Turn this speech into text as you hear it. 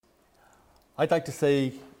I'd like to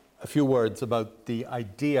say a few words about the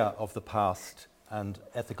idea of the past and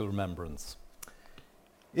ethical remembrance.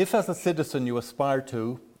 If as a citizen you aspire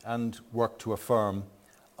to and work to affirm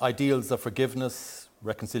ideals of forgiveness,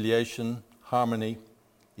 reconciliation, harmony,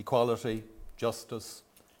 equality, justice,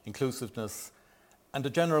 inclusiveness, and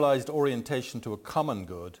a generalized orientation to a common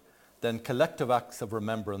good, then collective acts of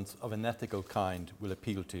remembrance of an ethical kind will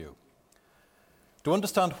appeal to you. To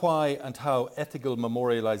understand why and how ethical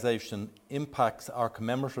memorialization impacts our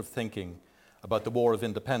commemorative thinking about the War of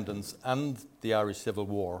Independence and the Irish Civil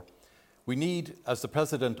War, we need, as the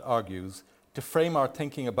President argues, to frame our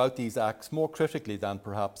thinking about these acts more critically than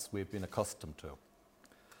perhaps we've been accustomed to.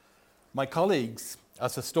 My colleagues,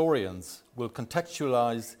 as historians, will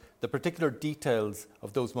contextualize the particular details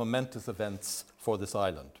of those momentous events for this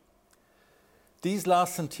island. These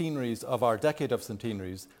last centenaries of our decade of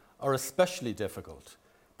centenaries are especially difficult,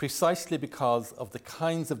 precisely because of the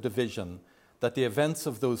kinds of division that the events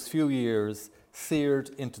of those few years seared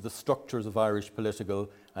into the structures of Irish political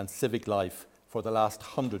and civic life for the last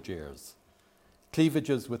 100 years.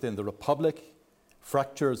 Cleavages within the Republic,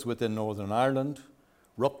 fractures within Northern Ireland,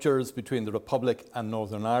 ruptures between the Republic and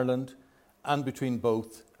Northern Ireland, and between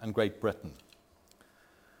both and Great Britain.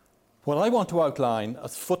 What I want to outline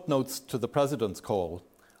as footnotes to the President's call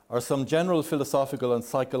are some general philosophical and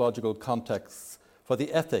psychological contexts for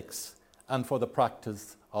the ethics and for the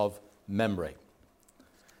practice of memory.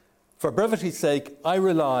 For brevity's sake, I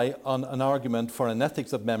rely on an argument for an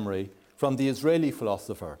ethics of memory from the Israeli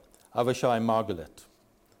philosopher Avishai Margalit.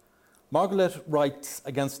 Margalit writes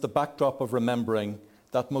against the backdrop of remembering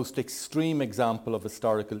that most extreme example of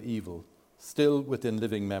historical evil, still within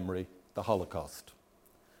living memory, the Holocaust.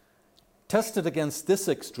 Tested against this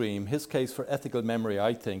extreme, his case for ethical memory,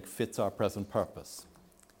 I think, fits our present purpose.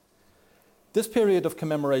 This period of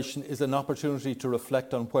commemoration is an opportunity to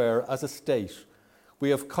reflect on where, as a state,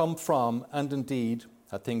 we have come from and indeed,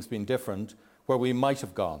 had things been different, where we might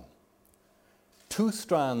have gone. Two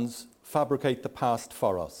strands fabricate the past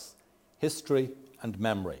for us, history and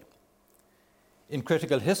memory. In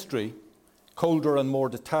critical history, colder and more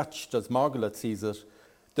detached as Margalit sees it,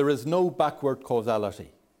 there is no backward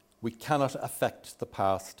causality. We cannot affect the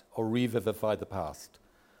past or revivify the past.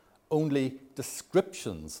 Only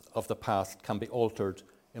descriptions of the past can be altered,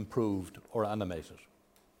 improved, or animated.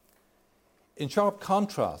 In sharp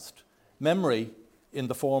contrast, memory, in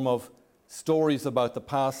the form of stories about the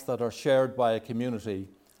past that are shared by a community,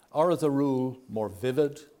 are as a rule more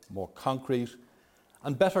vivid, more concrete,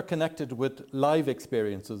 and better connected with live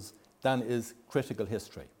experiences than is critical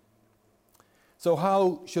history. So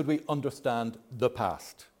how should we understand the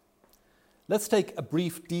past? Let's take a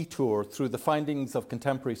brief detour through the findings of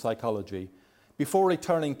contemporary psychology before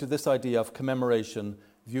returning to this idea of commemoration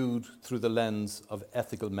viewed through the lens of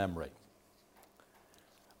ethical memory.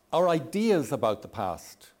 Our ideas about the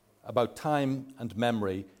past, about time and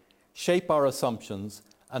memory, shape our assumptions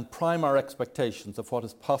and prime our expectations of what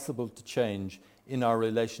is possible to change in our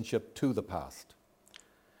relationship to the past.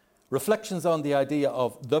 Reflections on the idea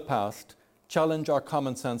of the past challenge our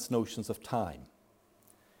common sense notions of time.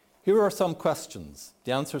 Here are some questions,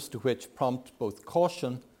 the answers to which prompt both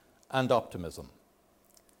caution and optimism.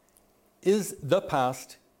 Is the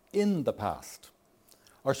past in the past?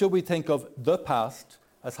 Or should we think of the past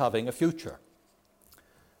as having a future?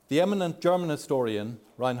 The eminent German historian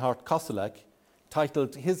Reinhard Koselleck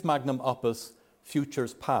titled his magnum opus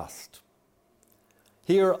Futures Past.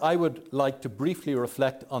 Here I would like to briefly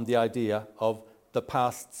reflect on the idea of the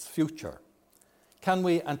past's future. Can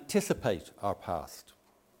we anticipate our past?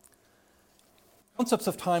 Concepts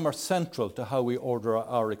of time are central to how we order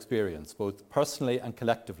our experience, both personally and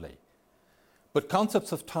collectively. But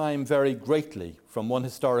concepts of time vary greatly from one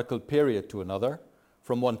historical period to another,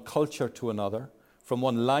 from one culture to another, from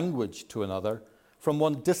one language to another, from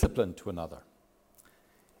one discipline to another.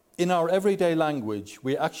 In our everyday language,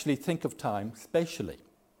 we actually think of time spatially.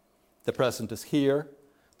 The present is here,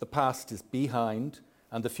 the past is behind,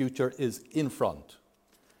 and the future is in front.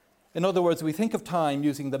 In other words, we think of time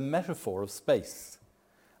using the metaphor of space.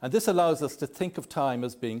 And this allows us to think of time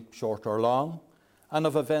as being short or long, and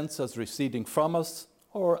of events as receding from us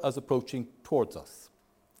or as approaching towards us.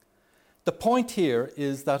 The point here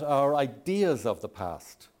is that our ideas of the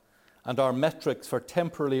past and our metrics for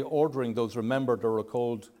temporarily ordering those remembered or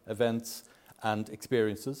recalled events and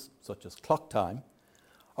experiences, such as clock time,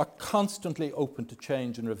 are constantly open to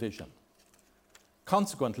change and revision.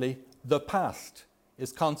 Consequently, the past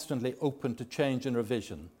is constantly open to change and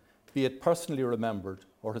revision, be it personally remembered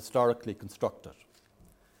or historically constructed.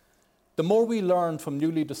 The more we learn from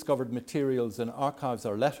newly discovered materials in archives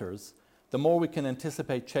or letters, the more we can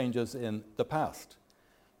anticipate changes in the past.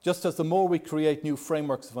 Just as the more we create new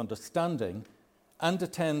frameworks of understanding and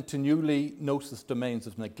attend to newly noticed domains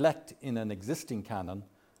of neglect in an existing canon,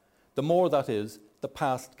 the more, that is, the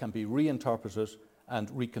past can be reinterpreted and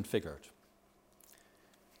reconfigured.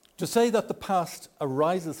 To say that the past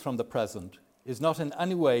arises from the present is not in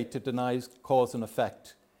any way to deny cause and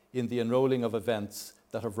effect in the enrolling of events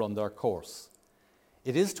that have run their course.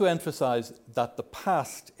 It is to emphasize that the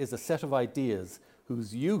past is a set of ideas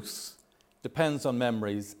whose use depends on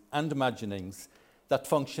memories and imaginings that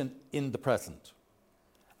function in the present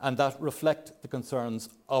and that reflect the concerns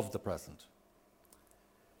of the present.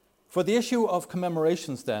 For the issue of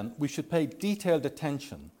commemorations, then, we should pay detailed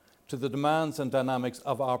attention to the demands and dynamics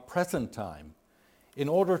of our present time in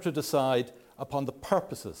order to decide upon the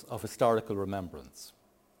purposes of historical remembrance.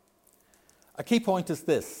 A key point is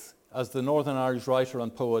this, as the Northern Irish writer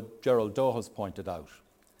and poet Gerald Doe has pointed out.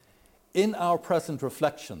 In our present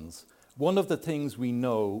reflections, one of the things we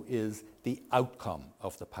know is the outcome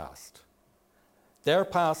of the past. Their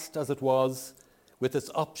past, as it was, with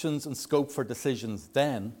its options and scope for decisions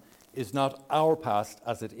then, is not our past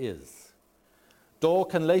as it is. Doe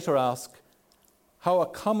can later ask how a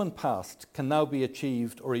common past can now be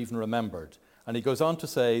achieved or even remembered. And he goes on to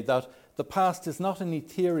say that the past is not an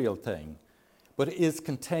ethereal thing, but is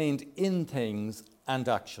contained in things and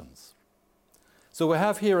actions. So we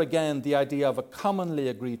have here again the idea of a commonly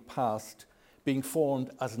agreed past being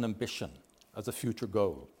formed as an ambition, as a future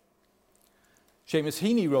goal. Seamus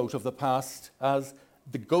Heaney wrote of the past as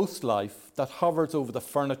the ghost life that hovers over the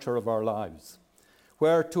furniture of our lives,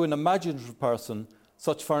 where to an imaginative person,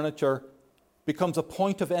 such furniture becomes a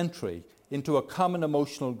point of entry into a common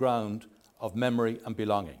emotional ground of memory and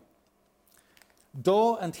belonging.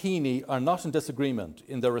 Doe and Heaney are not in disagreement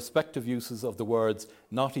in their respective uses of the words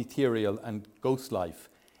not ethereal and ghost life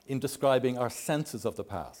in describing our senses of the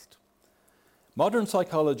past. Modern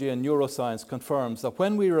psychology and neuroscience confirms that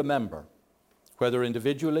when we remember, whether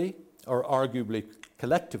individually or arguably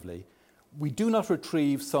collectively, we do not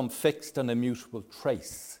retrieve some fixed and immutable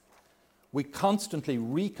trace. We constantly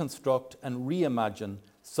reconstruct and reimagine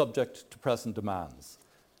subject to present demands.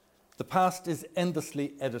 The past is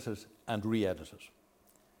endlessly edited and re-edited.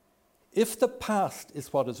 If the past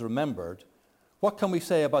is what is remembered, what can we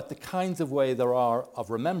say about the kinds of way there are of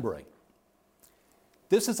remembering?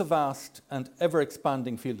 This is a vast and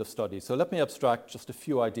ever-expanding field of study, so let me abstract just a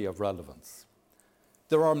few ideas of relevance.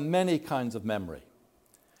 There are many kinds of memory.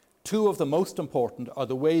 Two of the most important are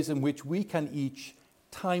the ways in which we can each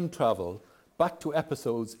time travel back to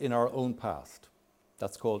episodes in our own past.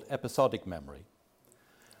 That's called episodic memory.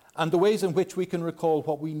 And the ways in which we can recall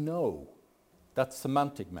what we know. That's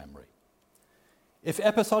semantic memory. If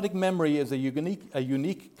episodic memory is a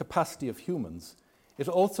unique capacity of humans, it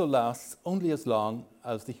also lasts only as long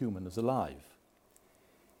as the human is alive.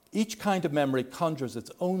 Each kind of memory conjures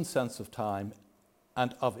its own sense of time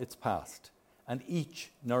and of its past, and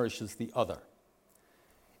each nourishes the other.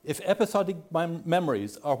 If episodic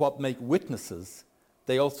memories are what make witnesses,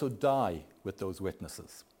 they also die with those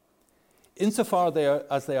witnesses. Insofar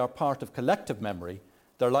as they are part of collective memory,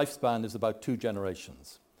 their lifespan is about 2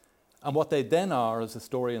 generations. And what they then are, as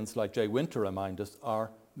historians like Jay Winter remind us,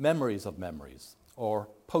 are memories of memories, or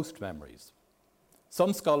post-memories.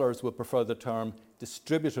 Some scholars would prefer the term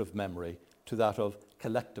distributive memory to that of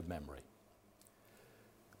collective memory.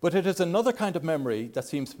 But it is another kind of memory that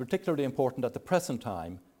seems particularly important at the present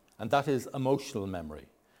time, and that is emotional memory,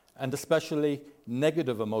 and especially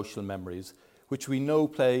negative emotional memories, which we know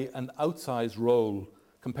play an outsized role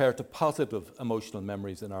compared to positive emotional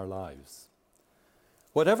memories in our lives.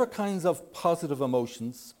 Whatever kinds of positive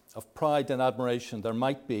emotions, of pride and admiration there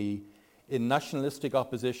might be in nationalistic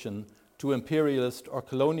opposition to imperialist or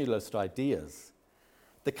colonialist ideas,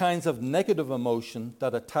 the kinds of negative emotion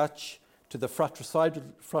that attach to the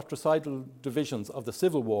fratricidal divisions of the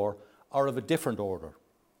Civil War are of a different order: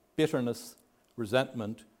 bitterness,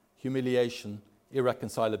 resentment, humiliation,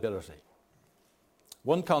 irreconcilability.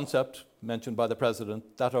 One concept mentioned by the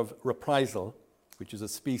President, that of reprisal, which is a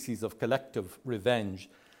species of collective revenge,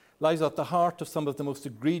 lies at the heart of some of the most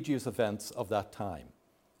egregious events of that time.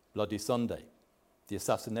 Bloody Sunday, the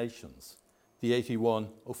assassinations, the 81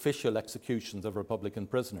 official executions of Republican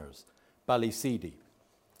prisoners, Ballyseedy.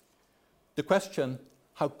 The question,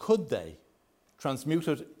 how could they,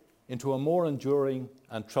 transmuted into a more enduring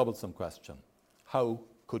and troublesome question: how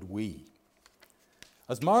could we?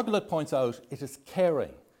 As Margaret points out, it is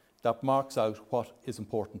caring that marks out what is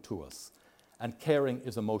important to us, and caring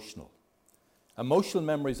is emotional. Emotional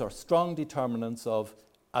memories are strong determinants of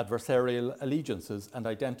adversarial allegiances and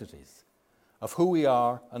identities. of who we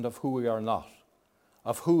are and of who we are not,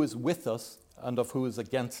 of who is with us and of who is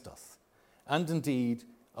against us, and indeed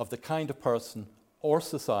of the kind of person or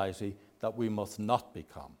society that we must not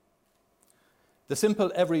become. The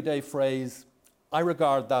simple everyday phrase, "I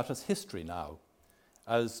regard that as history now,"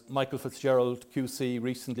 as Michael Fitzgerald QC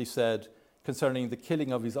recently said concerning the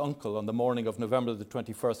killing of his uncle on the morning of November the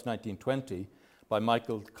 21st, 1920, by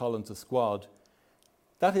Michael Collins' squad,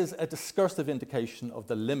 that is a discursive indication of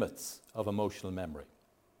the limits of emotional memory.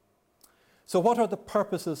 So what are the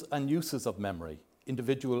purposes and uses of memory,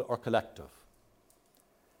 individual or collective?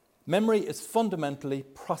 Memory is fundamentally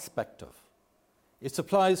prospective. It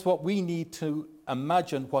supplies what we need to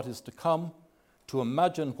imagine what is to come, to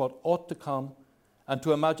imagine what ought to come, and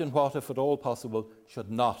to imagine what, if at all possible,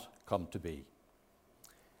 should not come to be.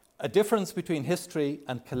 A difference between history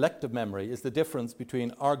and collective memory is the difference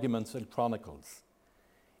between arguments and chronicles.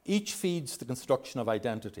 Each feeds the construction of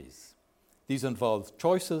identities. These involve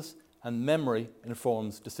choices, and memory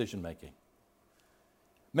informs decision-making.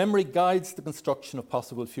 Memory guides the construction of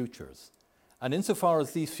possible futures, and insofar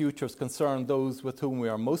as these futures concern those with whom we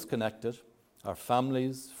are most connected, our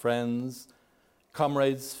families, friends,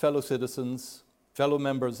 comrades, fellow citizens, fellow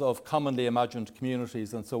members of commonly imagined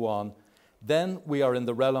communities, and so on, then we are in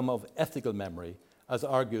the realm of ethical memory, as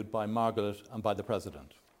argued by Margaret and by the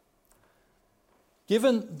President.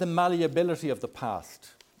 Given the malleability of the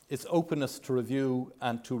past, its openness to review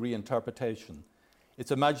and to reinterpretation,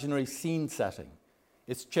 its imaginary scene setting,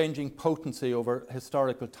 its changing potency over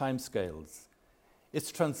historical timescales,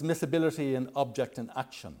 its transmissibility in object and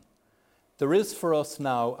action, there is for us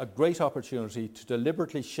now a great opportunity to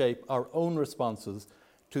deliberately shape our own responses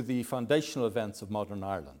to the foundational events of modern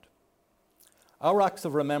Ireland. Our acts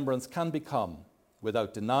of remembrance can become,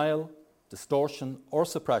 without denial, distortion, or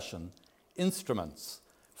suppression, instruments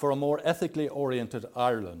for a more ethically oriented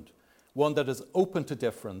Ireland, one that is open to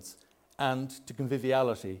difference and to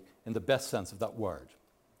conviviality in the best sense of that word.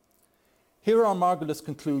 Here are Margolis'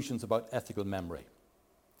 conclusions about ethical memory.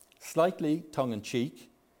 Slightly tongue-in-cheek,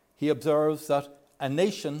 he observes that a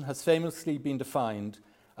nation has famously been defined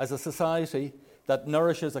as a society that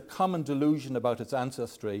nourishes a common delusion about its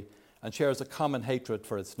ancestry and shares a common hatred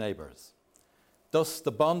for its neighbours. Thus,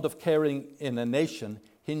 the bond of caring in a nation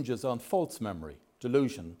hinges on false memory,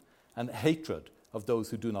 delusion, and hatred of those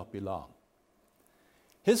who do not belong.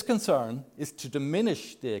 His concern is to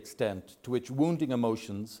diminish the extent to which wounding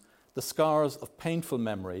emotions, the scars of painful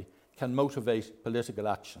memory, can motivate political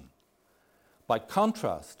action. By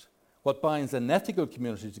contrast, what binds an ethical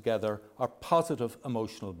community together are positive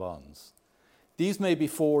emotional bonds. These may be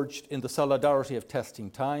forged in the solidarity of testing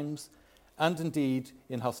times and indeed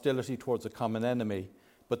in hostility towards a common enemy,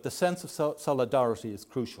 but the sense of solidarity is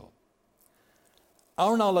crucial.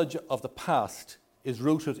 Our knowledge of the past is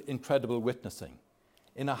rooted in credible witnessing,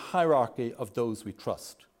 in a hierarchy of those we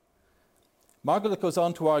trust. Margaret goes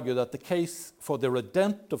on to argue that the case for the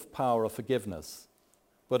redemptive power of forgiveness,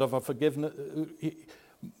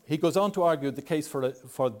 he goes on to argue the case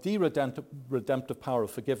for the redemptive power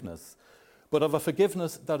of forgiveness, but of a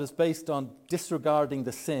forgiveness that is based on disregarding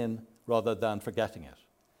the sin rather than forgetting it.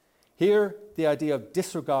 Here, the idea of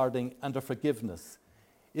disregarding and of forgiveness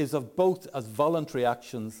is of both as voluntary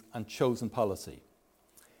actions and chosen policy.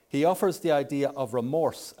 He offers the idea of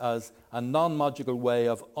remorse as a non-magical way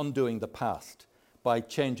of undoing the past by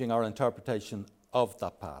changing our interpretation of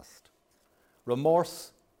that past.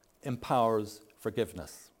 Remorse empowers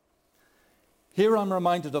forgiveness. Here I'm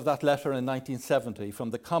reminded of that letter in 1970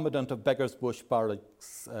 from the Commandant of Beggars Bush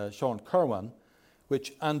Barracks, Sean Kirwan,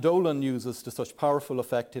 which Anne Dolan uses to such powerful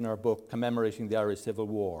effect in her book commemorating the Irish Civil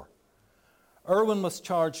War. Irwin was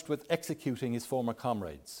charged with executing his former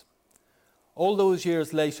comrades. All those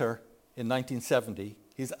years later, in 1970,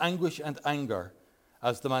 his anguish and anger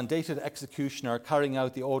as the mandated executioner carrying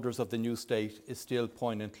out the orders of the new state is still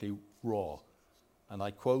poignantly raw. And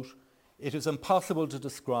I quote, "It is impossible to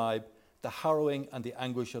describe the harrowing and the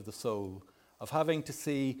anguish of the soul of having to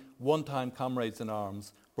see one-time comrades in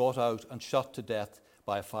arms brought out and shot to death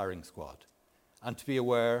by a firing squad, and to be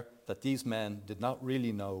aware that these men did not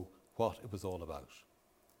really know what it was all about."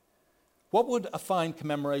 What would a fine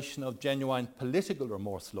commemoration of genuine political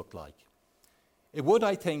remorse look like? It would,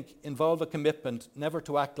 I think, involve a commitment never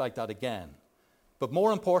to act like that again. But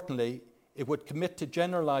more importantly, it would commit to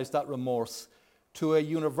generalise that remorse to a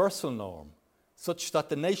universal norm, such that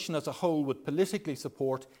the nation as a whole would politically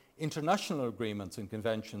support international agreements and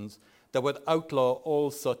conventions that would outlaw all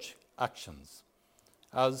such actions,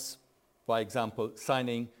 as, by example,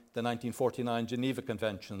 signing the 1949 Geneva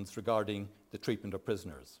Conventions regarding the treatment of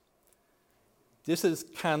prisoners. This is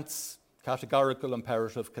Kant's categorical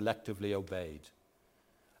imperative collectively obeyed.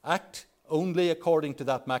 Act only according to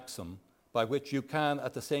that maxim, by which you can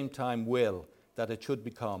at the same time will that it should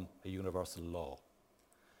become a universal law.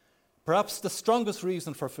 Perhaps the strongest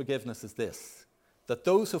reason for forgiveness is this, that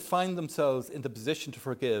those who find themselves in the position to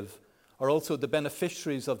forgive are also the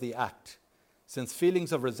beneficiaries of the act, since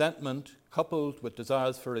feelings of resentment coupled with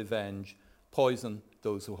desires for revenge poison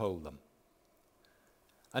those who hold them.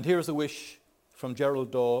 And here's a wish from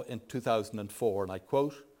Gerald Daw in 2004, and I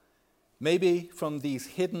quote, "Maybe from these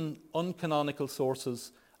hidden, uncanonical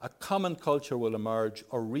sources, a common culture will emerge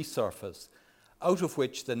or resurface, out of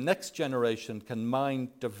which the next generation can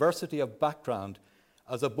mine diversity of background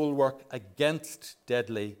as a bulwark against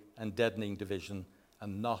deadly and deadening division,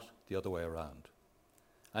 and not the other way around."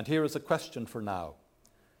 And here is a question for now.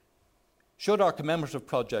 Should our commemorative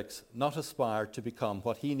projects not aspire to become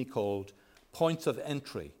what Heaney called points of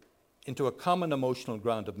entry into a common emotional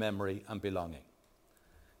ground of memory and belonging?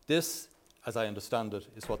 This, as I understand it,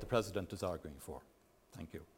 is what the President is arguing for. Thank you.